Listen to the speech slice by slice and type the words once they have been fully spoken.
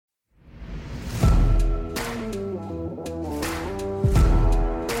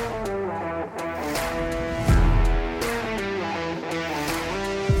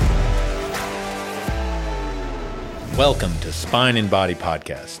Welcome to Spine and Body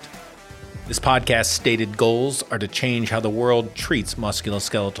Podcast. This podcast's stated goals are to change how the world treats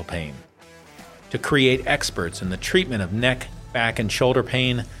musculoskeletal pain, to create experts in the treatment of neck, back, and shoulder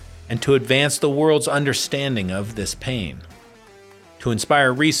pain, and to advance the world's understanding of this pain, to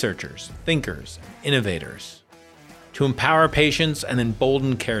inspire researchers, thinkers, and innovators, to empower patients and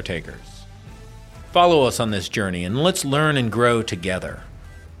embolden caretakers. Follow us on this journey and let's learn and grow together.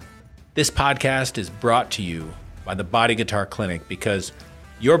 This podcast is brought to you by the Body Guitar Clinic because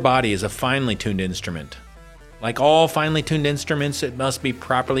your body is a finely tuned instrument. Like all finely tuned instruments, it must be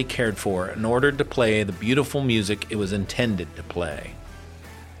properly cared for in order to play the beautiful music it was intended to play.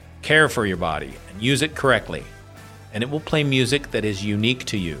 Care for your body and use it correctly, and it will play music that is unique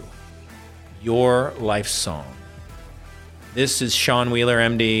to you, your life's song. This is Sean Wheeler,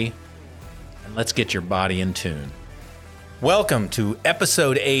 MD, and let's get your body in tune. Welcome to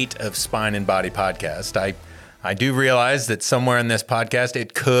episode 8 of Spine and Body Podcast. I do realize that somewhere in this podcast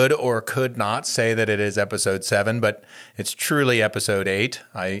it could or could not say that it is episode 7, but it's truly episode 8.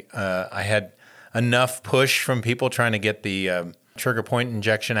 I had enough push from people trying to get the trigger point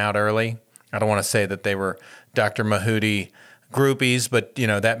injection out early. I don't want to say that they were Dr. Mahudi groupies, but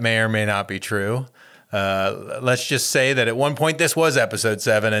that may or may not be true. Let's just say that at one point this was episode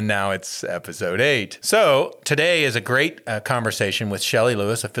 7 and now it's episode 8. So today is a great conversation with Shelly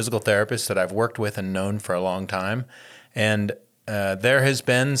Lewis, a physical therapist that I've worked with and known for a long time. And there has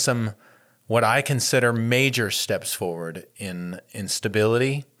been some, what I consider major steps forward in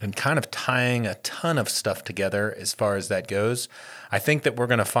stability and kind of tying a ton of stuff together as far as that goes. I think that we're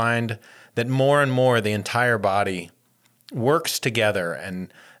going to find that more and more the entire body works together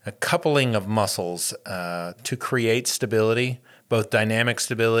and a coupling of muscles to create stability, both dynamic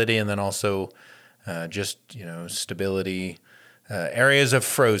stability and then also stability, areas of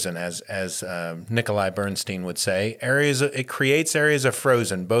frozen, as Nikolai Bernstein would say. It creates areas of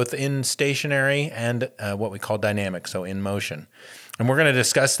frozen, both in stationary and what we call dynamic, so in motion. And we're going to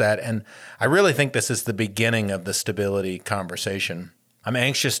discuss that, and I really think this is the beginning of the stability conversation. I'm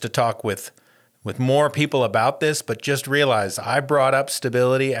anxious to talk with more people about this, but just realize I brought up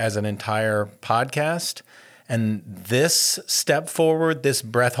stability as an entire podcast. And this step forward, this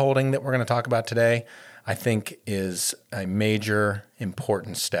breath holding that we're going to talk about today, I think is a major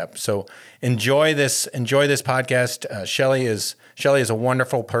important step. So enjoy this podcast. Shelly is a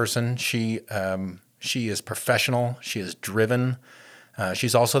wonderful person. She is professional. She is driven.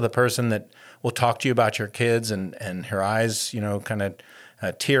 She's also the person that will talk to you about your kids, and her eyes, kind of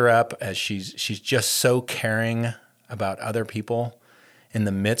tear up as she's just so caring about other people in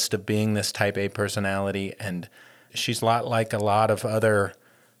the midst of being this type A personality. And she's a lot like a lot of other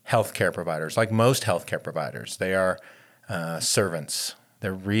healthcare providers, like most healthcare providers. They are servants.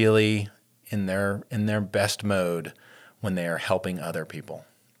 They're really in their best mode when they are helping other people.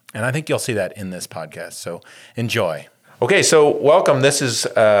 And I think you'll see that in this podcast. So enjoy. Okay, so welcome. This is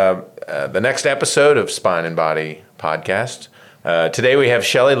the next episode of Spine and Body Podcast. Today we have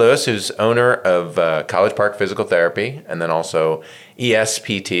Shelly Lewis, who's owner of College Park Physical Therapy, and then also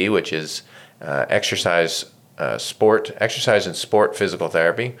ESPT, which is exercise and sport physical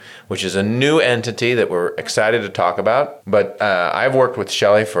therapy, which is a new entity that we're excited to talk about. But I've worked with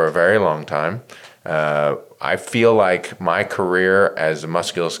Shelly for a very long time. I feel like my career as a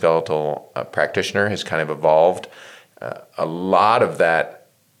musculoskeletal practitioner has kind of evolved. A lot of that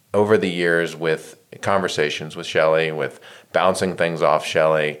over the years with conversations with Shelly, with bouncing things off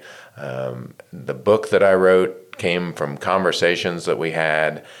Shelly. The book that I wrote came from conversations that we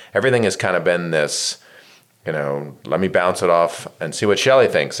had. Everything has kind of been this, let me bounce it off and see what Shelly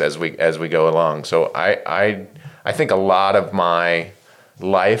thinks as we go along. So I think a lot of my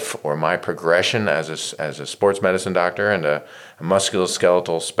life or my progression as a sports medicine doctor and a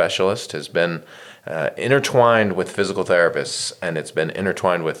musculoskeletal specialist has been intertwined with physical therapists, and it's been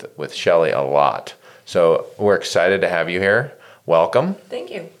intertwined with Shelly a lot. So we're excited to have you here. Welcome.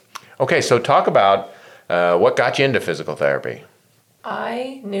 Thank you. Okay, so talk about what got you into physical therapy.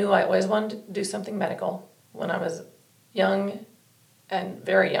 I knew I always wanted to do something medical. When I was young and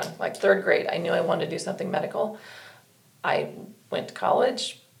very young, like 3rd grade, I knew I wanted to do something medical. I went to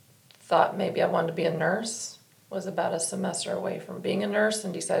college, thought maybe I wanted to be a nurse, was about a semester away from being a nurse,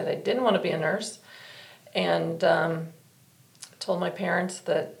 and decided I didn't want to be a nurse. And told my parents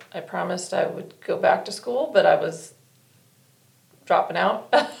that I promised I would go back to school, but I was dropping out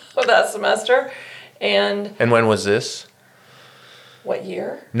of that semester. And when was this? What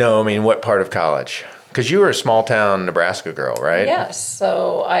year? No, I mean, what part of college? Because you were a small town Nebraska girl, right? Yes.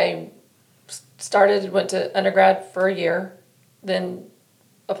 So I went to undergrad for a year, then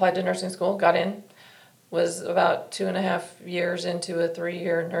applied to nursing school, got in, was about 2.5 years into a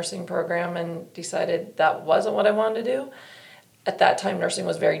 3-year nursing program and decided that wasn't what I wanted to do. At that time, nursing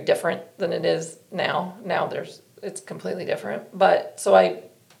was very different than it is now. Now it's completely different. But so I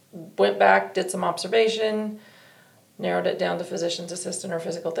went back, did some observation, narrowed it down to physician's assistant or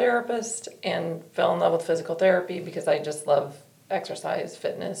physical therapist, and fell in love with physical therapy because I just love exercise,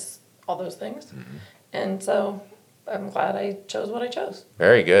 fitness, all those things. Mm-hmm. And so I'm glad I chose what I chose.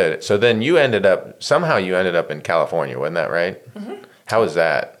 Very good. So then you ended up in California, wasn't that right? Mm-hmm. How was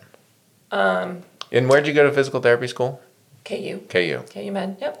that? And where'd you go to physical therapy school? KU. KU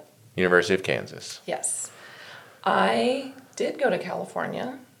Med, yep. University of Kansas. Yes. I did go to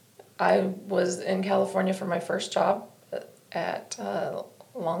California. I was in California for my first job at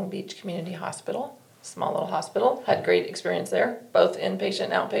Long Beach Community Hospital, small little hospital. Had great experience there, both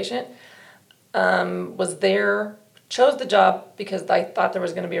inpatient and outpatient. Was there, chose the job because I thought there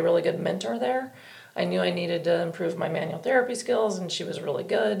was going to be a really good mentor there. I knew I needed to improve my manual therapy skills, and she was really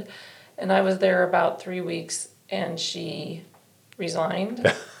good. And I was there about 3 weeks, and she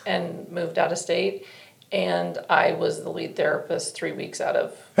resigned and moved out of state. And I was the lead therapist 3 weeks out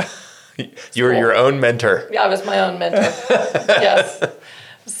of You were your own mentor. Yeah, I was my own mentor. Yes.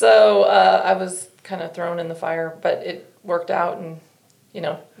 So I was kind of thrown in the fire, but it worked out, and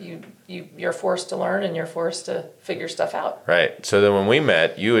you're forced to learn and you're forced to figure stuff out. Right. So then when we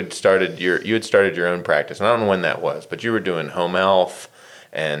met, you had started your own practice, and I don't know when that was, but you were doing home health,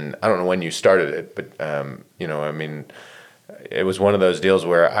 and I don't know when you started it, but it was one of those deals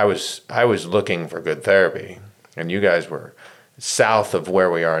where I was looking for good therapy, and you guys were south of where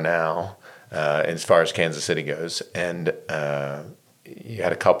we are now, as far as Kansas City goes, and you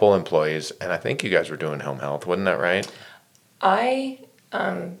had a couple employees, and I think you guys were doing home health, wasn't that right?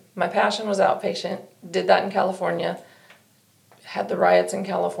 My passion was outpatient, did that in California, had the riots in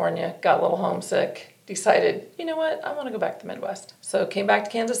California, got a little homesick, decided, you know what, I want to go back to the Midwest. So came back to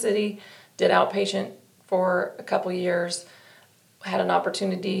Kansas City, did outpatient for a couple years, had an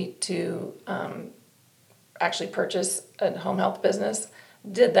opportunity to actually purchase a home health business.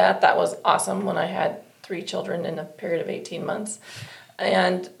 Did that. That was awesome when I had 3 children in a period of 18 months.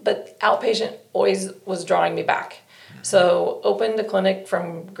 But outpatient always was drawing me back. So opened a clinic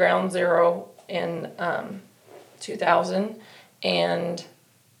from ground zero in 2000. And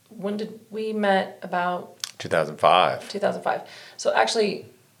when did we met? About 2005. 2005. So actually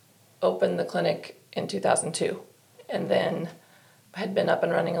opened the clinic in 2002. And then had been up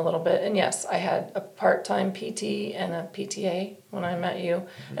and running a little bit. And yes, I had a part-time PT and a PTA when I met you.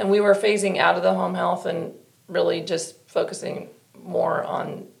 Mm-hmm. And we were phasing out of the home health and really just focusing more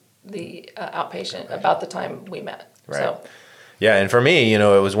on the outpatient about the time we met. Right. So. Yeah, and for me, it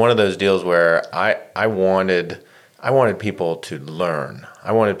was one of those deals where I wanted people to learn.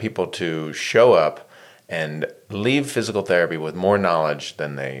 I wanted people to show up and leave physical therapy with more knowledge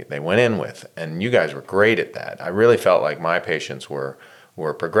than they went in with. And you guys were great at that. I really felt like my patients were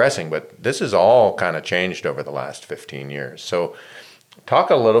progressing, but this has all kind of changed over the last 15 years. So talk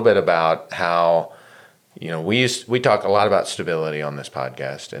a little bit about how, we talk a lot about stability on this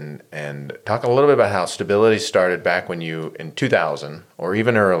podcast, and talk a little bit about how stability started back when in 2000 or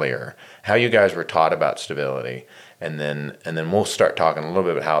even earlier, how you guys were taught about stability. And then we'll start talking a little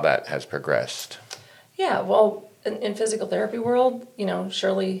bit about how that has progressed. Yeah, well, in physical therapy world,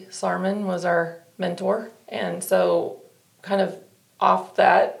 Shirley Sarman was our mentor. And so kind of off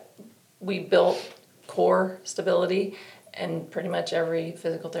that, we built core stability, and pretty much every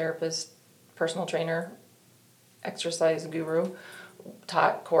physical therapist, personal trainer, exercise guru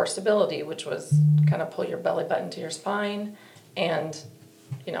taught core stability, which was kind of pull your belly button to your spine and,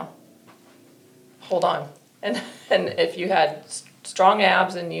 hold on. And if you had strong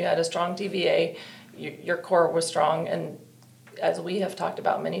abs and you had a strong TVA, your core was strong. And as we have talked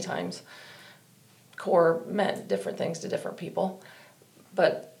about many times, core meant different things to different people.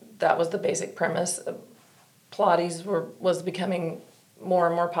 But that was the basic premise. Pilates was becoming more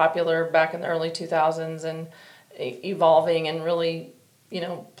and more popular back in the early 2000s and evolving and really,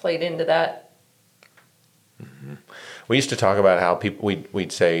 played into that. Mm-hmm. We used to talk about how people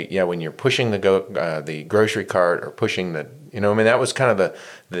we'd say, yeah, when you're pushing the grocery cart or pushing that was kind of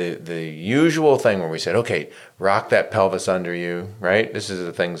the usual thing where we said, okay, rock that pelvis under you, right? This is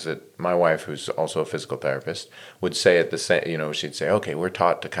the things that my wife, who's also a physical therapist, would say at the same. She'd say, okay, we're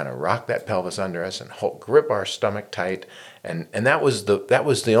taught to kind of rock that pelvis under us and grip our stomach tight, and that was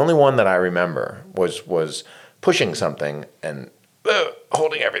the only one that I remember was pushing something and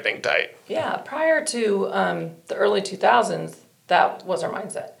holding everything tight. Yeah, prior to the early 2000s, that was our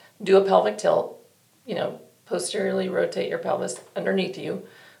mindset. Do a pelvic tilt, posteriorly rotate your pelvis underneath you,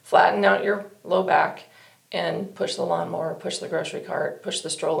 flatten out your low back, and push the lawnmower, push the grocery cart, push the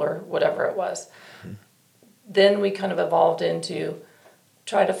stroller, whatever it was. Then we kind of evolved into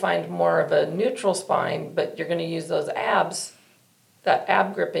try to find more of a neutral spine, but you're going to use those abs, that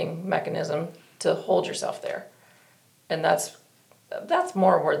ab gripping mechanism, to hold yourself there. And that's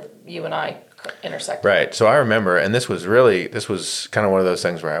more where you and I intersect. Right. So I remember, and this was kind of one of those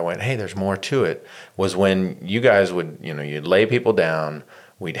things where I went, hey, there's more to it, was when you guys would, you'd lay people down,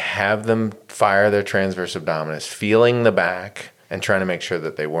 we'd have them fire their transverse abdominis, feeling the back and trying to make sure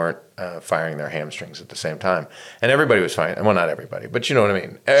that they weren't firing their hamstrings at the same time. And everybody was firing, well, not everybody, but you know what I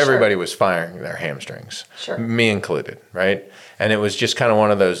mean? Everybody was firing their hamstrings, me included, right? And it was just kind of one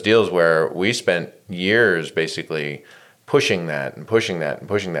of those deals where we spent years basically pushing that and pushing that and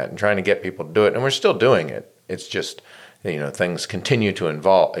pushing that and trying to get people to do it. And we're still doing it. It's just, things continue to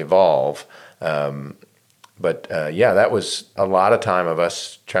evolve. But that was a lot of time of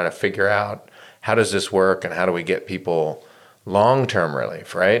us trying to figure out how does this work and how do we get people long-term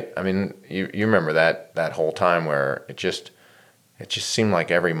relief, right? I mean, you remember that whole time where it just seemed like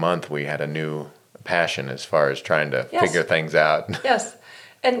every month we had a new passion as far as trying to figure things out. Yes.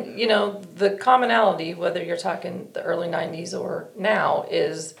 And, the commonality, whether you're talking the early 90s or now,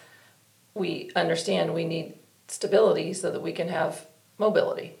 is we understand we need stability so that we can have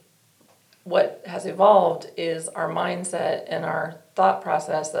mobility. What has evolved is our mindset and our thought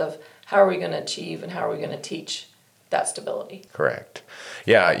process of how are we going to achieve and how are we going to teach that stability. Correct.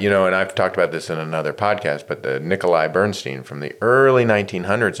 Yeah, and I've talked about this in another podcast, but the Nikolai Bernstein from the early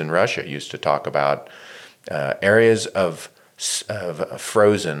 1900s in Russia used to talk about areas of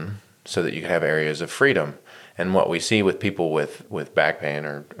frozen so that you could have areas of freedom. And what we see with people with back pain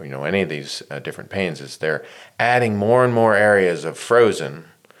or any of these different pains is they're adding more and more areas of frozen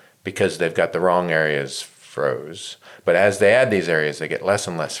because they've got the wrong areas froze. But as they add these areas, they get less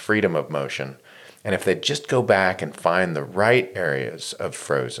and less freedom of motion. And if they just go back and find the right areas of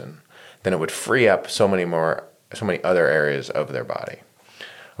frozen, then it would free up so many other areas of their body.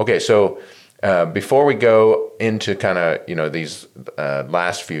 Okay, so before we go into kind of, these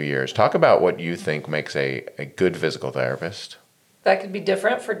last few years, talk about what you think makes a good physical therapist. That could be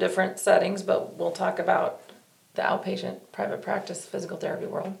different for different settings, but we'll talk about the outpatient private practice physical therapy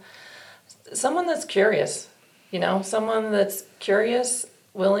world. Someone that's curious, someone that's curious,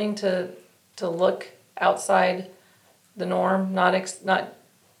 willing to look outside the norm, not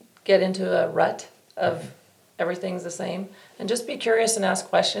get into a rut of everything's the same, and just be curious and ask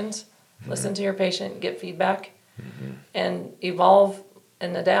questions. Listen to your patient, get feedback, and evolve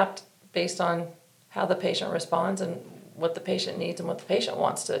and adapt based on how the patient responds and what the patient needs and what the patient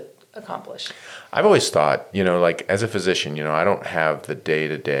wants to accomplish. I've always thought, like as a physician, I don't have the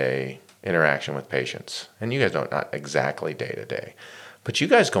day-to-day interaction with patients. And you guys don't, not exactly day-to-day. But you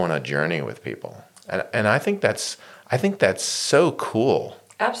guys go on a journey with people. And I think that's so cool.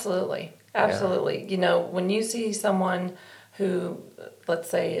 Absolutely. Yeah. When you see someone who, let's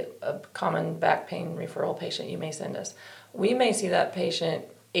say a common back pain referral patient you may send us, we may see that patient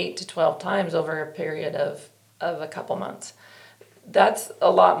 8 to 12 times over a period of a couple months. That's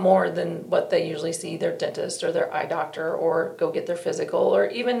a lot more than what they usually see their dentist or their eye doctor or go get their physical or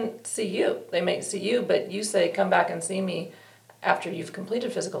even see you. They may see you, but you say, come back and see me after you've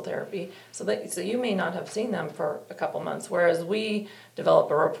completed physical therapy. So you may not have seen them for a couple months, whereas we develop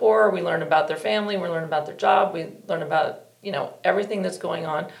a rapport, we learn about their family, we learn about their job, we learn about everything that's going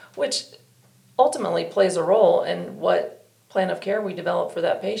on, which ultimately plays a role in what plan of care we develop for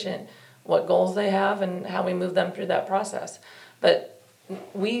that patient, what goals they have, and how we move them through that process. But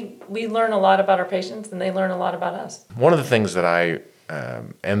we learn a lot about our patients, and they learn a lot about us. One of the things that I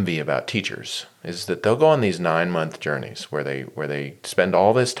envy about teachers is that they'll go on these 9-month journeys where they spend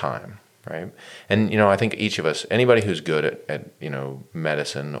all this time, right? And I think each of us, anybody who's good at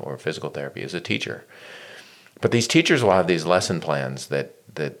medicine or physical therapy, is a teacher. But these teachers will have these lesson plans that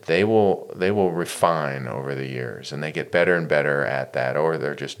they will refine over the years, and they get better and better at that, or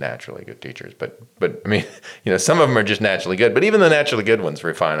they're just naturally good teachers. But I mean, some of them are just naturally good, but even the naturally good ones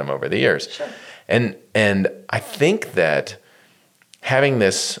refine them over the years. Sure. And I think that having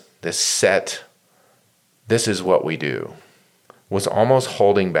this set, this is what we do, was almost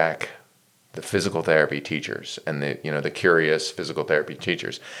holding back the physical therapy teachers and the curious physical therapy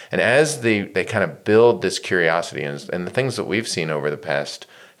teachers. And as they kind of build this curiosity and the things that we've seen over the past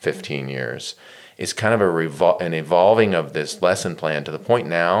 15 years is kind of an evolving of this lesson plan to the point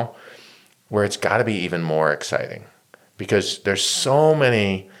now where it's got to be even more exciting, because there's so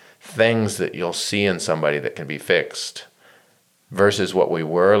many things that you'll see in somebody that can be fixed versus what we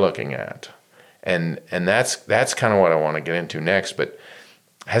were looking at. And that's kind of what I want to get into next. But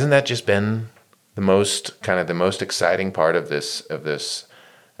hasn't that just been the most exciting part of this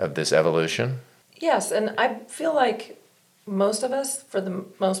evolution? Yes, and I feel like most of us, for the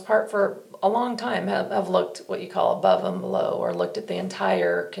most part, for a long time, have looked what you call above and below, or looked at the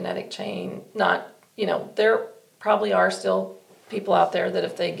entire kinetic chain. Not, there probably are still people out there that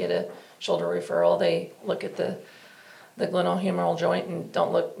if they get a shoulder referral, they look at the glenohumeral joint and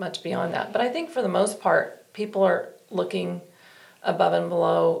don't look much beyond that. But I think for the most part, people are looking above and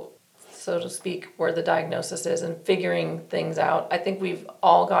below, so to speak, where the diagnosis is and figuring things out. I think we've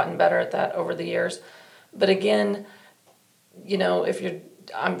all gotten better at that over the years. But again,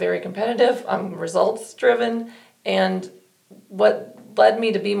 I'm very competitive, I'm results driven, and what led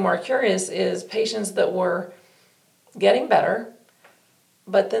me to be more curious is patients that were getting better,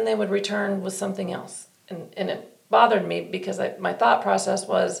 but then they would return with something else. And it bothered me because my thought process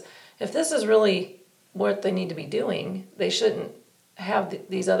was, if this is really what they need to be doing, they shouldn't have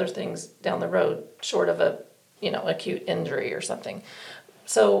these other things down the road, short of a acute injury or something.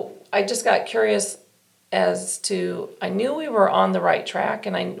 So I just got curious as to, I knew we were on the right track,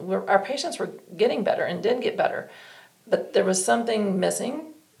 and our patients were getting better and did get better, but there was something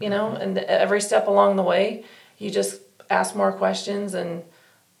missing, and every step along the way, you just ask more questions and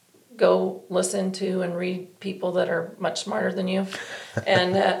go listen to and read people that are much smarter than you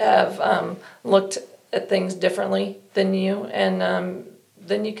and have looked at things differently than you, and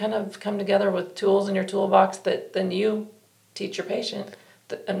then you kind of come together with tools in your toolbox that then you teach your patient,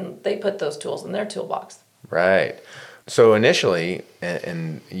 and they put those tools in their toolbox. Right. So initially,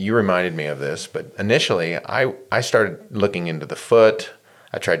 and you reminded me of this, but initially I started looking into the foot.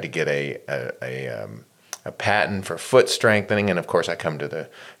 I tried to get a patent for foot strengthening, and of course I come to the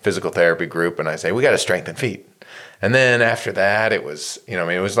physical therapy group and I say, we got to strengthen feet. And then after that, it was,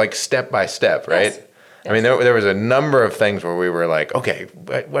 it was like step by step, right? Yes. I mean, there was a number of things where we were like, okay,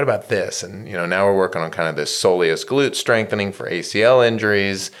 what about this? And, now we're working on kind of this soleus glute strengthening for ACL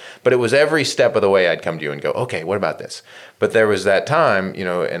injuries. But it was every step of the way I'd come to you and go, okay, what about this? But there was that time,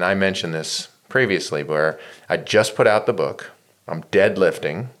 and I mentioned this previously, where I just put out the book, I'm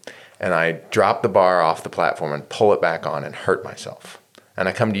deadlifting, and I drop the bar off the platform and pull it back on and hurt myself. And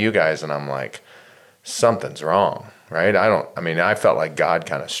I come to you guys and I'm like, something's wrong. Right? I felt like God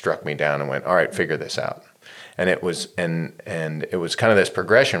kind of struck me down and went, all right, figure this out. And it was, and it was kind of this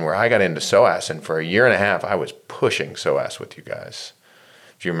progression where I got into psoas, and for a year and a half, I was pushing psoas with you guys.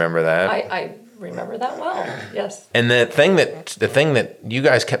 Do you remember that? I remember that well. Yes. And the thing that you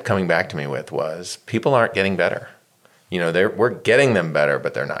guys kept coming back to me with was, people aren't getting better. We're getting them better,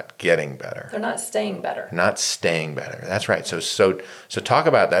 but they're not getting better. They're not staying better. Not staying better. That's right. So talk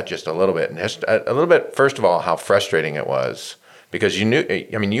about that just a little bit, and just a little bit. First of all, how frustrating it was, because you knew.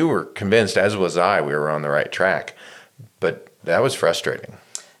 I mean, you were convinced, as was I, we were on the right track, but that was frustrating.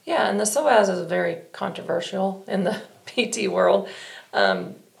 Yeah, and the psoas is very controversial in the PT world.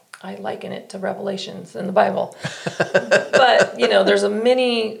 I liken it to Revelations in the Bible, but there's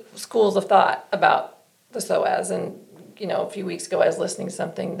many schools of thought about the psoas, and a few weeks ago I was listening to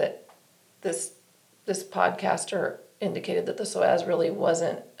something that this podcaster indicated that the psoas really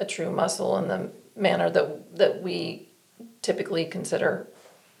wasn't a true muscle in the manner that we typically consider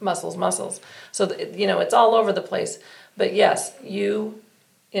muscles. So it's all over the place. But yes, you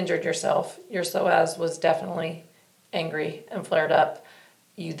injured yourself. Your psoas was definitely angry and flared up.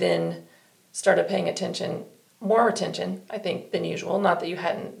 You then started paying more attention, I think, than usual. Not that you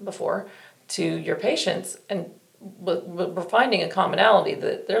hadn't before, to your patients, and we're finding a commonality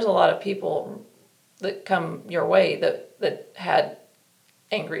that there's a lot of people that come your way that had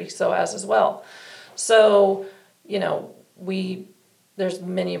angry psoas as well. So, there's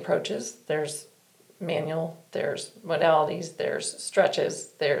many approaches. There's manual, there's modalities, there's stretches,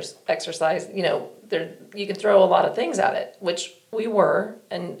 there's exercise. You can throw a lot of things at it, which we were,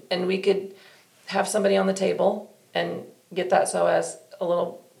 and we could have somebody on the table and get that psoas a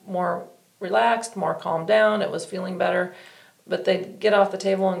little more relaxed, more calmed down. It was feeling better, but they'd get off the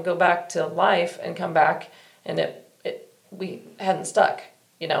table and go back to life and come back, and we hadn't stuck.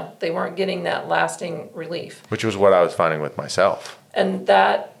 They weren't getting that lasting relief. Which was what I was finding with myself. And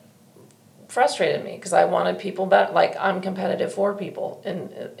that frustrated me because I wanted people better. Like, I'm competitive for people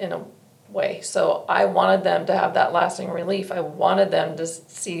in a way. So I wanted them to have that lasting relief. I wanted them to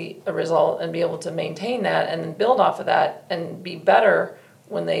see a result and be able to maintain that and then build off of that and be better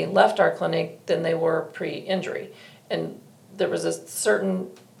when they left our clinic than they were pre-injury. And there was a certain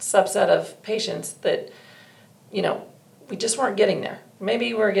subset of patients that, we just weren't getting there.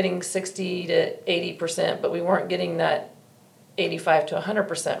 Maybe we were getting 60 to 80%, but we weren't getting that 85 to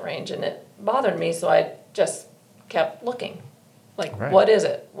 100% range. And it bothered me, so I just kept looking. Like, right. What is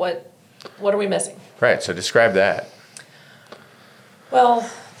it? What are we missing? Right. So describe that. Well,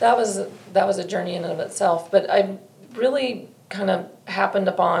 that was a journey in and of itself, but I really kind of happened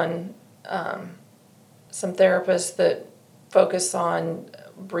upon some therapists that focus on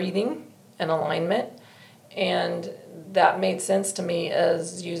breathing and alignment, and that made sense to me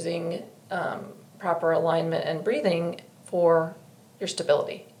as using proper alignment and breathing for your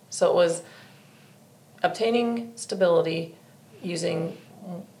stability. So it was obtaining stability using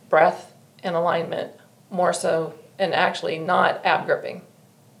breath and alignment more so, and actually not ab gripping.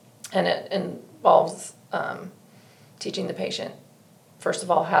 And it involves teaching the patient, first of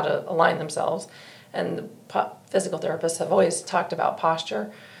all, how to align themselves. And the physical therapists have always talked about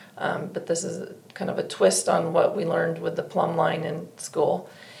posture, but this is kind of a twist on what we learned with the plumb line in school,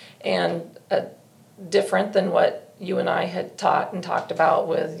 and different than what you and I had taught and talked about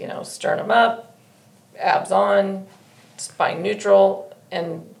with, sternum up, abs on, spine neutral,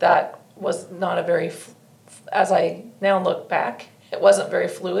 and that was not a very, as I now look back, it wasn't very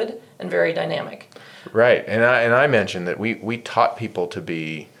fluid and very dynamic. Right, and I mentioned that we taught people to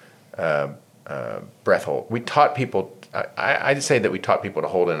be breath hold. We taught people. I say that we taught people to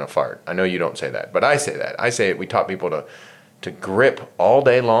hold in a fart. I know you don't say that, but I say that. I say we taught people to grip all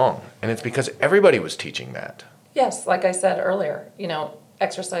day long, and it's because everybody was teaching that. Yes, like I said earlier,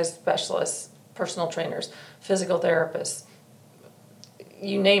 exercise specialists, personal trainers, physical therapists,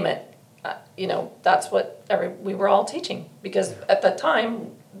 you name it. That's what we were all teaching, because at the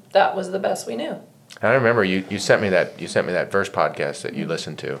time that was the best we knew. I remember you sent me that first podcast that you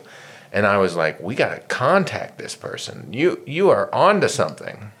listened to, and I was like, we got to contact this person. You are onto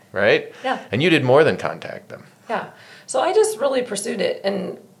something, right? Yeah. And you did more than contact them. Yeah. So I just really pursued it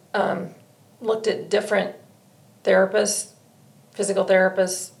and looked at different therapists, physical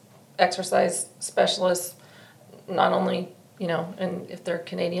therapists, exercise specialists, not only, and if they're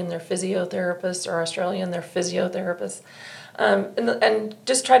Canadian, they're physiotherapists, or Australian, they're physiotherapists, and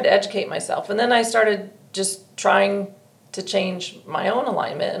just tried to educate myself. And then I started just trying to change my own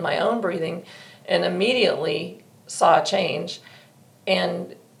alignment and my own breathing, and immediately saw a change.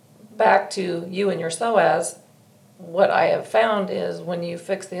 And back to you and your psoas, what I have found is when you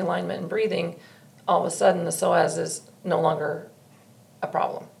fix the alignment and breathing, all of a sudden the psoas is no longer a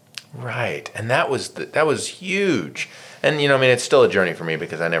problem. Right, and that was huge. And it's still a journey for me,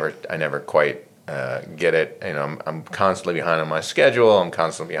 because I never quite get it. I'm constantly behind on my schedule. I'm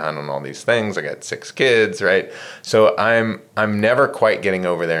constantly behind on all these things. I got 6 kids, right? So I'm never quite getting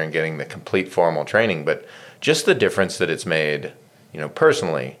over there and getting the complete formal training. But just the difference that it's made,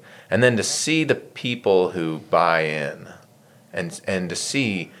 personally, and then to see the people who buy in, and to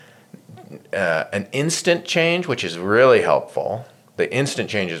see an instant change, which is really helpful. The instant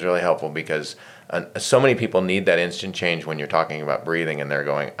change is really helpful, because so many people need that instant change when you're talking about breathing, and they're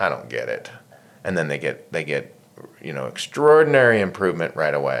going, I don't get it. And then they get extraordinary improvement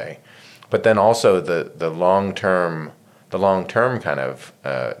right away. But then also the long-term kind of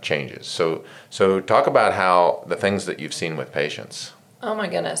changes. So talk about how the things that you've seen with patients. Oh my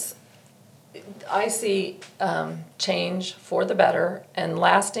goodness. I see change for the better, and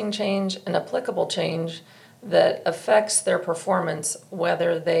lasting change and applicable change that affects their performance,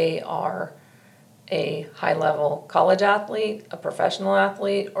 whether they are a high-level college athlete, a professional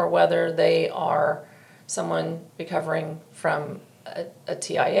athlete, or whether they are someone recovering from a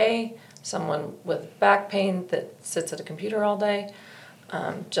TIA, someone with back pain that sits at a computer all day.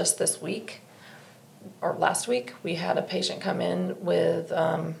 Just this week, or last week, we had a patient come in with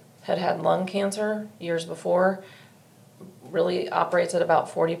had lung cancer years before, really operates at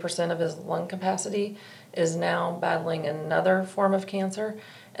about 40% of his lung capacity, is now battling another form of cancer.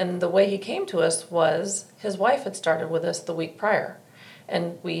 And the way he came to us was his wife had started with us the week prior.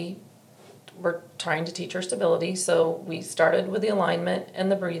 And we were trying to teach her stability, so we started with the alignment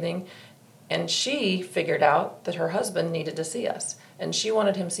and the breathing, and she figured out that her husband needed to see us, and she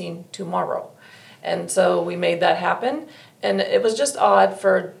wanted him seen tomorrow. And so we made that happen, and it was just odd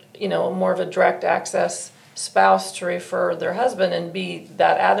for, more of a direct access spouse to refer their husband and be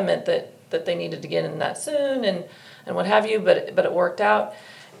that adamant that they needed to get in that soon and what have you, but it worked out.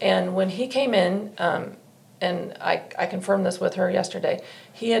 And when he came in, and I confirmed this with her yesterday,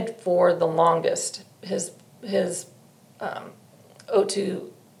 he had, for the longest, his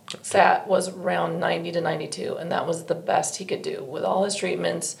O2 sat was around 90 to 92, and that was the best he could do with all his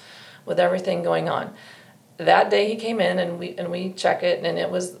treatments, with everything going on. That day he came in and we check it, and it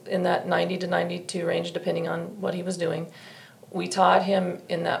was in that 90 to 92 range depending on what he was doing. We taught him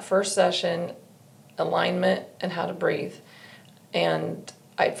in that first session alignment and how to breathe. And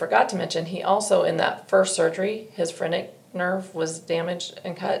I forgot to mention, he also, in that first surgery, his phrenic nerve was damaged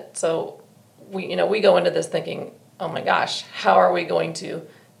and cut. So we go into this thinking, oh my gosh, how are we going to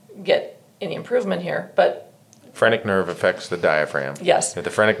get any improvement here? But Phrenic nerve affects the diaphragm. yes. If the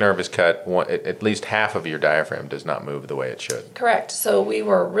phrenic nerve is cut, at least half of your diaphragm does not move the way it should. Correct. So we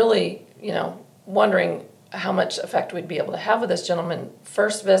were really, wondering how much effect we'd be able to have with this gentleman.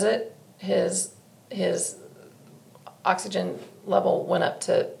 First visit, his oxygen level went up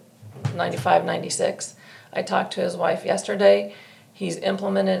to 95, 96. I talked to his wife yesterday. He's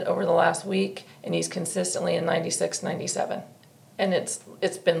implemented over the last week, and he's consistently in 96, 97. And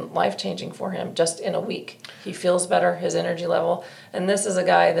it's been life-changing for him just in a week. He feels better, his energy level. And this is a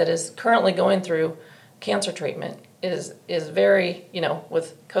guy that is currently going through cancer treatment, is very,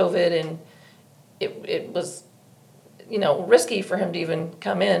 with COVID, and it was, risky for him to even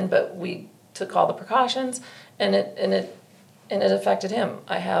come in, but we took all the precautions, and it affected him.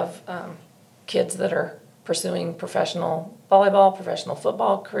 I have kids that are pursuing professional volleyball, professional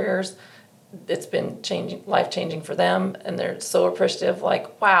football careers. It's been life-changing for them, and they're so appreciative,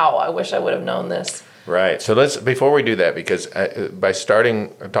 like, wow, I wish I would have known this. Right. So before we do that, because by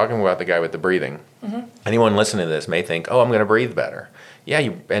talking about the guy with the breathing, anyone listening to this may think, oh, I'm going to breathe better.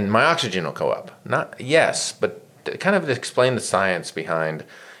 Yeah, and my oxygen will go up. Yes, but to kind of explain the science behind,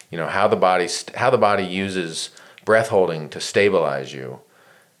 how the body uses breath holding to stabilize you,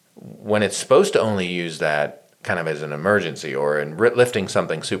 when it's supposed to only use that kind of as an emergency or in lifting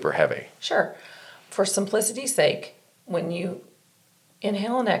something super heavy. Sure. For simplicity's sake, when you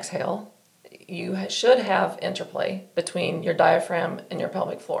inhale and exhale, you should have interplay between your diaphragm and your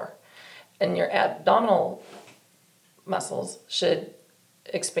pelvic floor. And your abdominal muscles should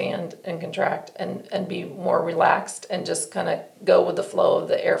expand and contract and be more relaxed and just kind of go with the flow of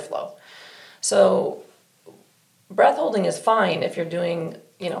the airflow. So breath holding is fine if you're doing,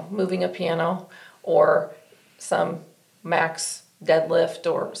 moving a piano or some max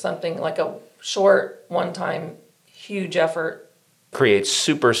deadlift or something like a short, one-time, huge effort. Creates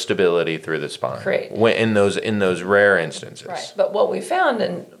super stability through the spine. Great. In those rare instances. Right. But what we found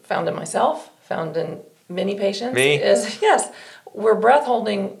in myself, found in many patients, Me? is, yes, we're breath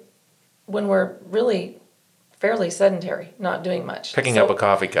holding when we're really fairly sedentary, not doing much. Picking up a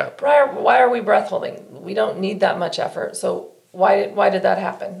coffee cup. Why are we breath holding? We don't need that much effort. So why did that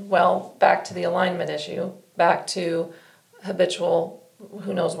happen? Well, back to the alignment ip, back to habitual,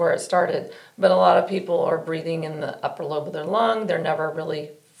 who knows where it started, but a lot of people are breathing in the upper lobe of their lung. They're never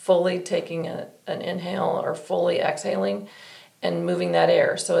really fully taking an inhale or fully exhaling and moving that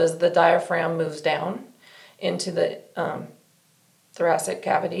air. So as the diaphragm moves down into the thoracic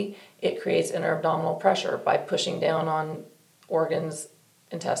cavity, it creates interabdominal pressure by pushing down on organs,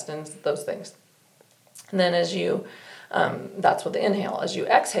 intestines, those things. And then as you, that's with the inhale. As you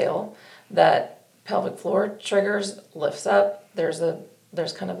exhale, that pelvic floor triggers, lifts up.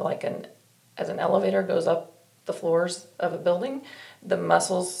 There's kind of like as an elevator goes up the floors of a building, the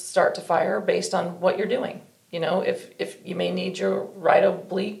muscles start to fire based on what you're doing. If you may need your right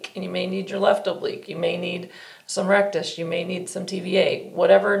oblique and you may need your left oblique, you may need some rectus, you may need some TVA.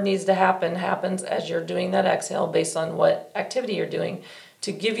 Whatever needs to happen happens as you're doing that exhale based on what activity you're doing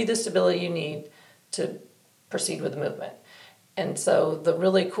to give you the stability you need to proceed with the movement. And so the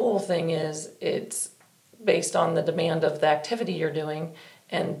really cool thing is it's based on the demand of the activity you're doing,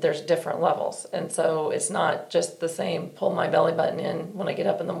 and there's different levels. And so it's not just the same pull my belly button in when I get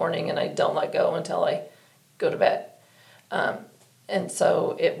up in the morning and I don't let go until I go to bed. And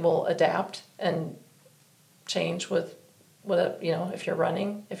so it will adapt and change with if you're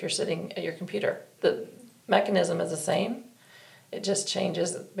running, if you're sitting at your computer. The mechanism is the same. It just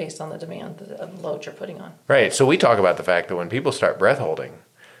changes based on the demand, the load you're putting on. Right. So we talk about the fact that when people start breath holding,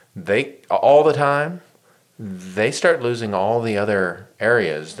 all the time, they start losing all the other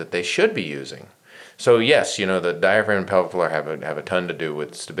areas that they should be using. So yes, the diaphragm and pelvic floor have a ton to do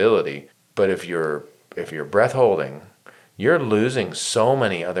with stability. But if you're breath holding, you're losing so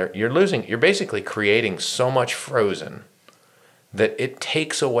many other. You're basically creating so much frozen that it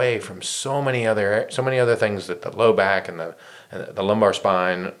takes away from so many other things that the low back and the lumbar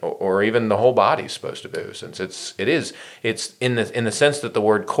spine or even the whole body is supposed to do. Since it's in the sense that the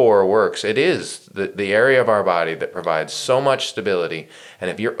word core works, it is the area of our body that provides so much stability. And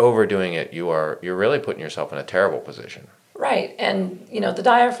if you're overdoing it, you're really putting yourself in a terrible position. Right, and the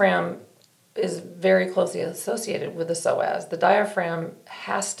diaphragm is very closely associated with the psoas. The diaphragm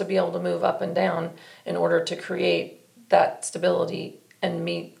has to be able to move up and down in order to create that stability and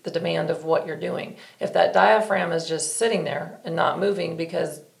meet the demand of what you're doing. If that diaphragm is just sitting there and not moving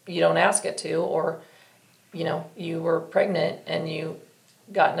because you don't ask it to, or you were pregnant and you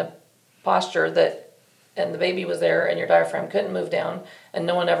got in a posture that and the baby was there and your diaphragm couldn't move down and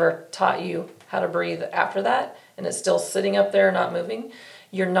no one ever taught you how to breathe after that, and it's still sitting up there not moving,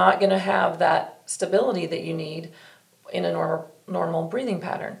 you're not going to have that stability that you need in a normal breathing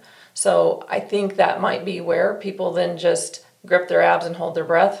pattern. So I think that might be where people then just grip their abs and hold their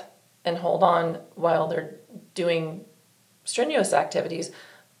breath and hold on while they're doing strenuous activities.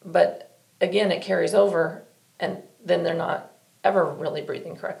 But again, it carries over, and then they're not ever really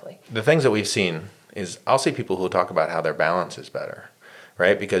breathing correctly. The things that we've seen is I'll see people who talk about how their balance is better,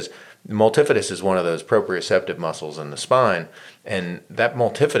 right? Because multifidus is one of those proprioceptive muscles in the spine, and that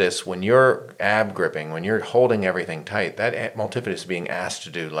multifidus, when you're ab gripping, when you're holding everything tight, that multifidus is being asked to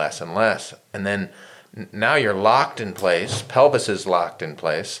do less and less, and then now you're locked in place, pelvis is locked in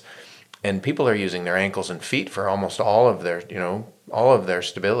place, and people are using their ankles and feet for almost all of their, all of their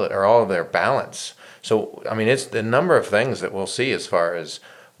stability or all of their balance. So, I mean, it's the number of things that we'll see as far as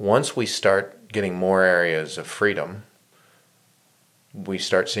once we start getting more areas of freedom, we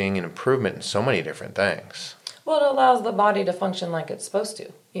start seeing an improvement in so many different things. Well, it allows the body to function like it's supposed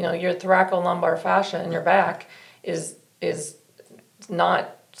to. Your thoracolumbar fascia in your back is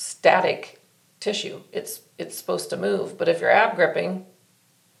not static tissue. It's supposed to move. But if you're ab gripping,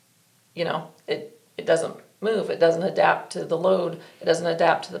 it doesn't move. It doesn't adapt to the load. It doesn't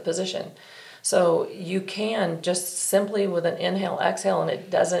adapt to the position. So you can just simply with an inhale, exhale, and it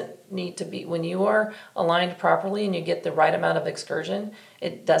doesn't need to be, when you are aligned properly and you get the right amount of excursion,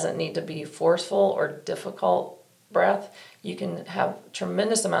 it doesn't need to be forceful or difficult breath. You can have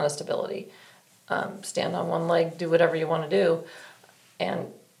tremendous amount of stability. Stand on one leg, do whatever you want to do,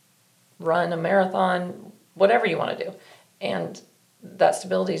 and run a marathon, whatever you want to do. And that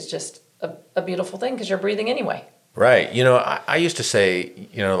stability is just a beautiful thing because you're breathing anyway. Right. I used to say,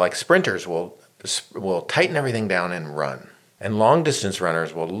 like sprinters will tighten everything down and run. And long distance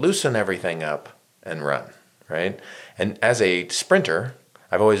runners will loosen everything up and run, right? And as a sprinter,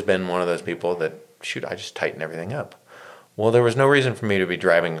 I've always been one of those people that, I just tighten everything up. Well, there was no reason for me to be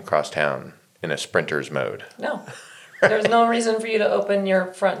driving across town in a sprinter's mode. No. There's no reason for you to open your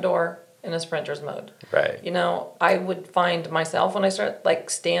front door in a sprinter's mode. Right. I would find myself when I start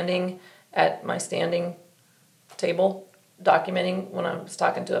standing at my standing table, documenting when I was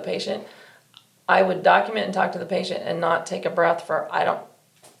talking to a patient, I would document and talk to the patient and not take a breath for, I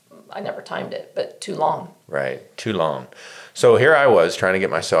never timed it, but too long. Right, too long. So here I was trying to get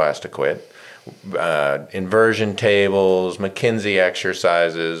my psoas to quit. Inversion tables, McKinsey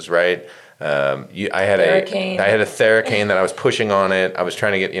exercises, right? I had a Theracane that I was pushing on it. I was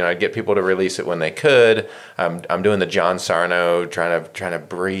trying to get, I'd get people to release it when they could. I'm doing the John Sarno, trying to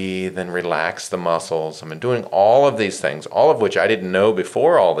breathe and relax the muscles. I'm doing all of these things, all of which I didn't know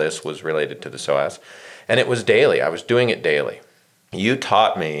before all this was related to the psoas, and it was daily. I was doing it daily. You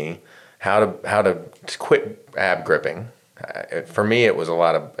taught me how to quit ab gripping. For me, it was a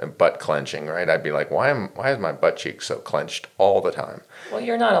lot of butt clenching, right? I'd be like, why is my butt cheek so clenched all the time? Well,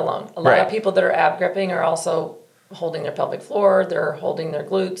 you're not alone. A lot of people that are ab gripping are also holding their pelvic floor. They're holding their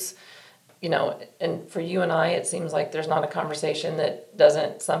glutes. And for you and I, it seems like there's not a conversation that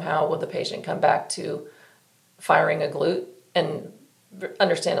doesn't somehow, with the patient, come back to firing a glute, and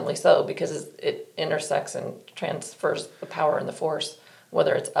understandably so, because it intersects and transfers the power and the force,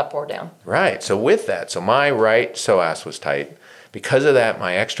 whether it's up or down. Right. So with that, my right psoas was tight. Because of that,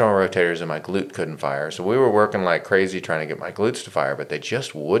 my external rotators and my glute couldn't fire. So we were working like crazy trying to get my glutes to fire, but they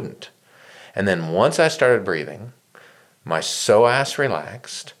just wouldn't. And then once I started breathing, my psoas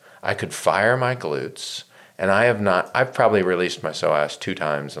relaxed. I could fire my glutes. And I've probably released my psoas 2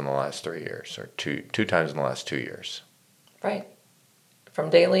 times in the last 3 years, or two times in the last 2 years. Right. From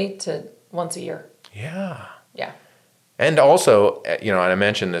daily to once a year. Yeah. Yeah. And also, and I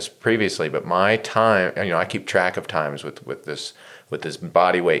mentioned this previously, but my time, I keep track of times with this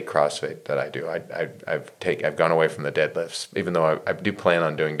body weight CrossFit that I do. I've gone away from the deadlifts, even though I do plan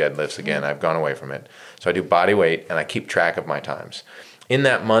on doing deadlifts again. I've gone away from it. So I do body weight and I keep track of my times. In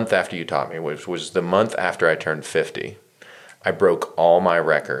that month after you taught me, which was the month after I turned 50, I broke all my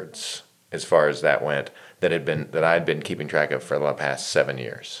records as far as that went that I had been keeping track of for the past 7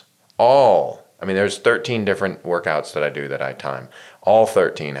 years. There's 13 different workouts that I do that I time. All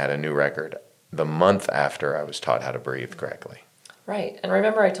 13 had a new record the month after I was taught how to breathe correctly. Right. And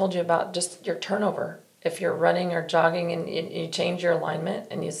remember I told you about just your turnover. If you're running or jogging and you change your alignment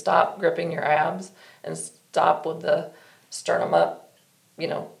and you stop gripping your abs and stop with the sternum up,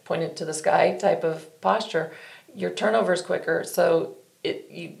 pointed to the sky type of posture, your turnover is quicker. So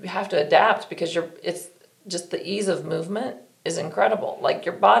you have to adapt because it's just the ease of movement is incredible. Like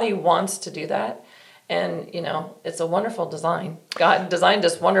your body wants to do that. And, it's a wonderful design. God designed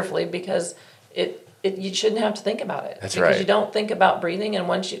us wonderfully because it you shouldn't have to think about it. That's because right. you don't think about breathing, and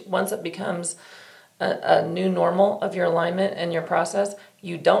once it becomes a new normal of your alignment and your process,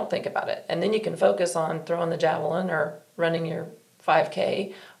 you don't think about it. And then you can focus on throwing the javelin or running your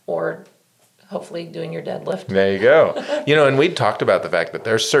 5K or hopefully doing your deadlift. There you go. And we talked about the fact that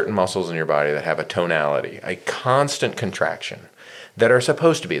there's certain muscles in your body that have a tonality, a constant contraction that are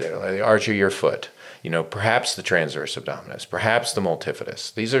supposed to be there, like the arch of your foot, perhaps the transverse abdominis, perhaps the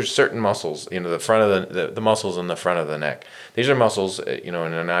multifidus. These are certain muscles, the front of the muscles in the front of the neck. These are muscles,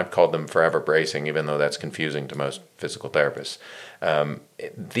 and I've called them forever bracing, even though that's confusing to most physical therapists.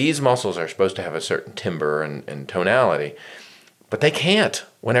 These muscles are supposed to have a certain timbre and tonality, but they can't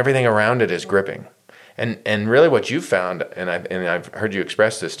when everything around it is gripping. And really what you've found, and I've heard you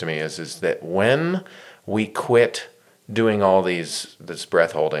express this to me, is that when we quit doing all this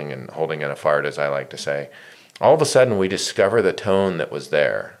breath holding and holding in a fart, as I like to say, all of a sudden we discover the tone that was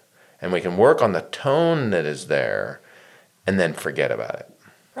there, and we can work on the tone that is there and then forget about it.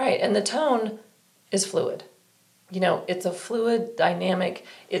 Right, and the tone is fluid. It's a fluid dynamic.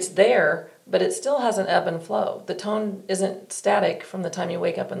 It's there, but it still has an ebb and flow. The tone isn't static from the time you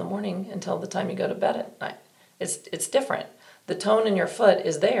wake up in the morning until the time you go to bed at night. It's different. The tone in your foot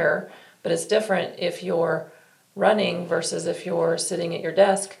is there, but it's different if you're running versus if you're sitting at your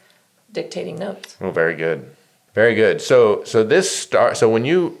desk dictating notes. Well, very good. Very good. So when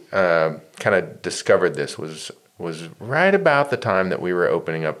you kind of discovered this was right about the time that we were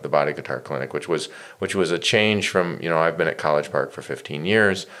opening up the Body Guitar Clinic, which was a change from, I've been at College Park for 15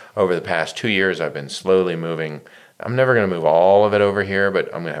 years. Over the past 2 years, I've been slowly moving. I'm never going to move all of it over here, but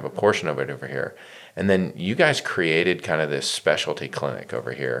I'm going to have a portion of it over here. And then you guys created kind of this specialty clinic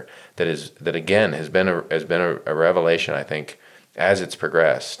over here that again has been a revelation, I think, as it's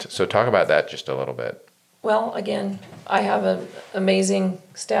progressed. So talk about that just a little bit. Well, again, I have an amazing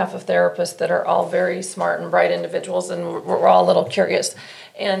staff of therapists that are all very smart and bright individuals, and we're all a little curious.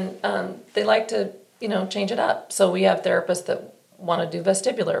 And they like to, change it up. So we have therapists that want to do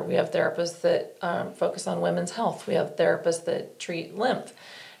vestibular. We have therapists that focus on women's health. We have therapists that treat lymph.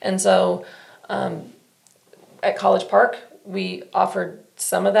 And so at College Park, we offered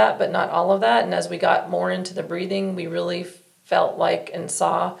some of that, but not all of that. And as we got more into the breathing, we really felt like and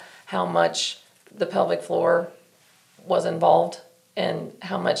saw how much the pelvic floor was involved and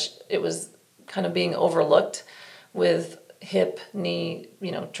how much it was kind of being overlooked with hip, knee,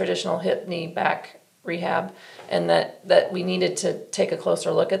 traditional hip, knee, back rehab, and that we needed to take a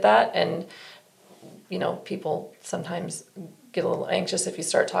closer look at that. And, people sometimes get a little anxious if you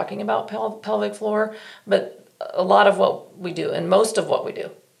start talking about pelvic floor, but a lot of what we do, and most of what we do,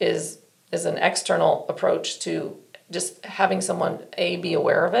 is an external approach to just having someone be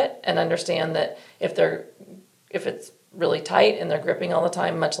aware of it and understand that if it's really tight and they're gripping all the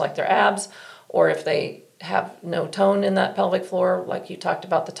time, much like their abs, or if they have no tone in that pelvic floor, like you talked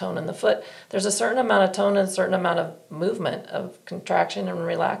about the tone in the foot, there's a certain amount of tone and a certain amount of movement, of contraction and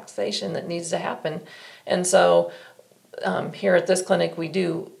relaxation that needs to happen. And so here at this clinic, we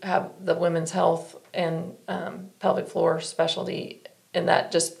do have the women's health and pelvic floor specialty, and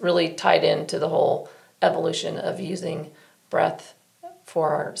that just really tied into the whole evolution of using breath for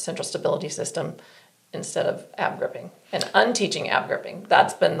our central stability system instead of ab gripping and unteaching ab gripping.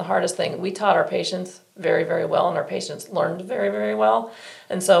 That's been the hardest thing. We taught our patients very, very well, and our patients learned very, very well.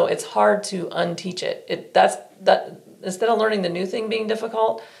 And so it's hard to unteach it. That instead of learning the new thing being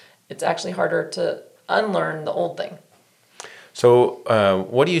difficult, it's actually harder to unlearn the old thing. So,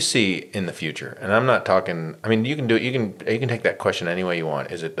 what do you see in the future? And I'm not talking. I mean, you can do it. You can take that question any way you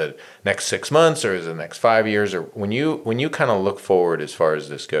want. Is it the next 6 months, or is it the next 5 years, or when you kind of look forward as far as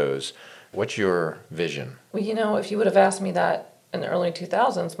this goes? What's your vision? Well, if you would have asked me that in the early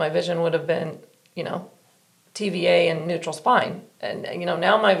 2000s, my vision would have been, TVA and neutral spine. And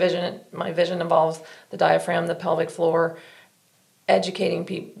now my vision involves the diaphragm, the pelvic floor,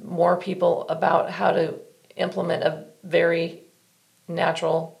 educating more people about how to implement a very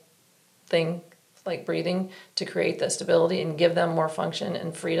natural thing like breathing to create the stability and give them more function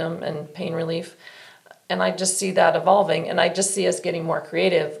and freedom and pain relief. And I just see that evolving, and I just see us getting more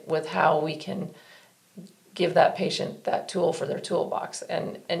creative with how we can give that patient that tool for their toolbox.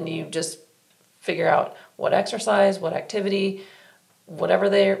 And you just figure out what exercise, what activity, whatever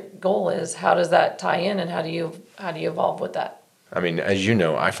their goal is, how does that tie in, and how do you evolve with that? I mean, as you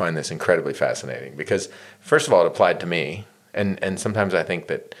know, I find this incredibly fascinating because, first of all, it applied to me. And sometimes I think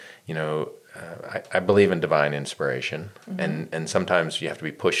that, I believe in divine inspiration, and sometimes you have to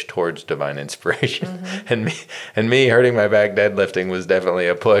be pushed towards divine inspiration. And me hurting my back deadlifting was definitely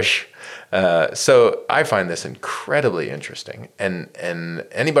a push. So I find this incredibly interesting, and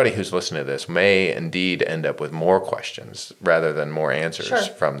anybody who's listening to this may indeed end up with more questions rather than more answers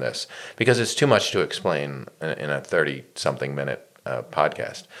from this, because it's too much to explain in a 30-something minute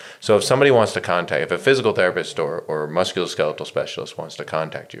podcast. So if somebody wants to contact, if a physical therapist or musculoskeletal specialist wants to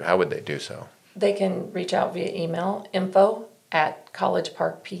contact you, how would they do so? They can reach out via email,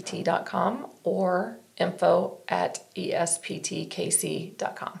 info@collegeparkpt.com or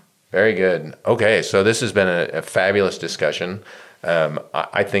info@esptkc.com. Very good. Okay, so this has been a fabulous discussion.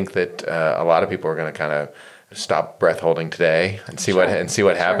 I think that a lot of people are going to kind of stop breath holding today and see what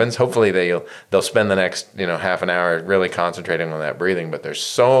happens. Hopefully they'll spend the next half an hour really concentrating on that breathing. But there's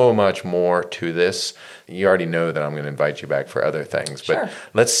so much more to this. You already know that I'm going to invite you back for other things. But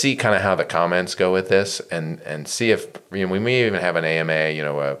let's see kind of how the comments go with this, and see if we may even have an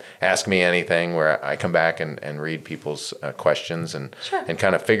AMA, Ask Me Anything, where I come back and read people's questions and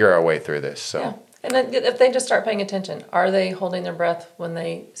kind of figure our way through this. So. Yeah. And then if they just start paying attention, are they holding their breath when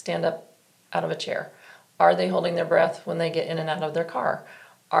they stand up out of a chair? Are they holding their breath when they get in and out of their car?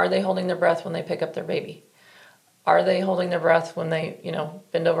 Are they holding their breath when they pick up their baby? Are they holding their breath when they,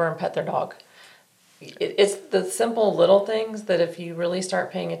 bend over and pet their dog? It's the simple little things that if you really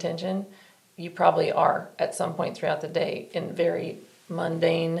start paying attention, you probably are at some point throughout the day in very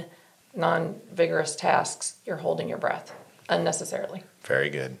mundane, non-vigorous tasks. You're holding your breath unnecessarily.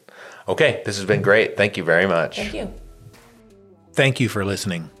 Very good. Okay, this has been great. Thank you very much. Thank you. Thank you for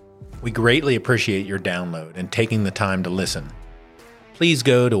listening. We greatly appreciate your download and taking the time to listen. Please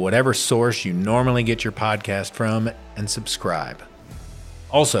go to whatever source you normally get your podcast from and subscribe.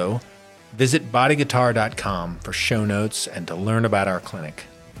 Also, visit bodyguitar.com for show notes and to learn about our clinic.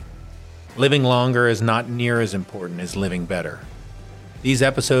 Living longer is not near as important as living better. These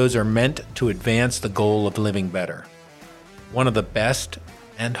episodes are meant to advance the goal of living better. One of the best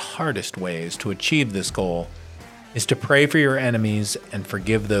and hardest ways to achieve this goal is to pray for your enemies and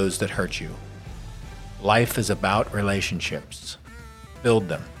forgive those that hurt you. Life is about relationships. Build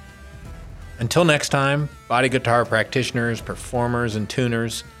them. Until next time, body guitar practitioners, performers, and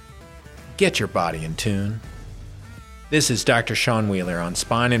tuners, get your body in tune. This is Dr. Sean Wheeler on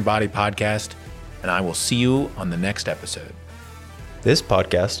Spine and Body Podcast, and I will see you on the next episode. This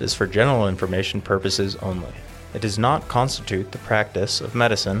podcast is for general information purposes only. It does not constitute the practice of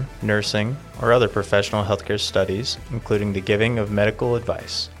medicine, nursing, or other professional healthcare studies, including the giving of medical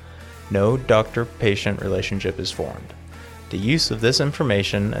advice. No doctor-patient relationship is formed. The use of this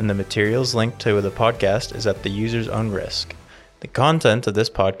information and the materials linked to the podcast is at the user's own risk. The content of this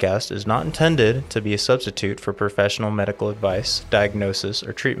podcast is not intended to be a substitute for professional medical advice, diagnosis,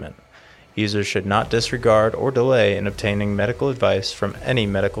 or treatment. Users should not disregard or delay in obtaining medical advice from any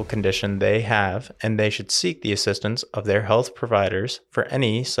medical condition they have, and they should seek the assistance of their health providers for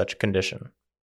any such condition.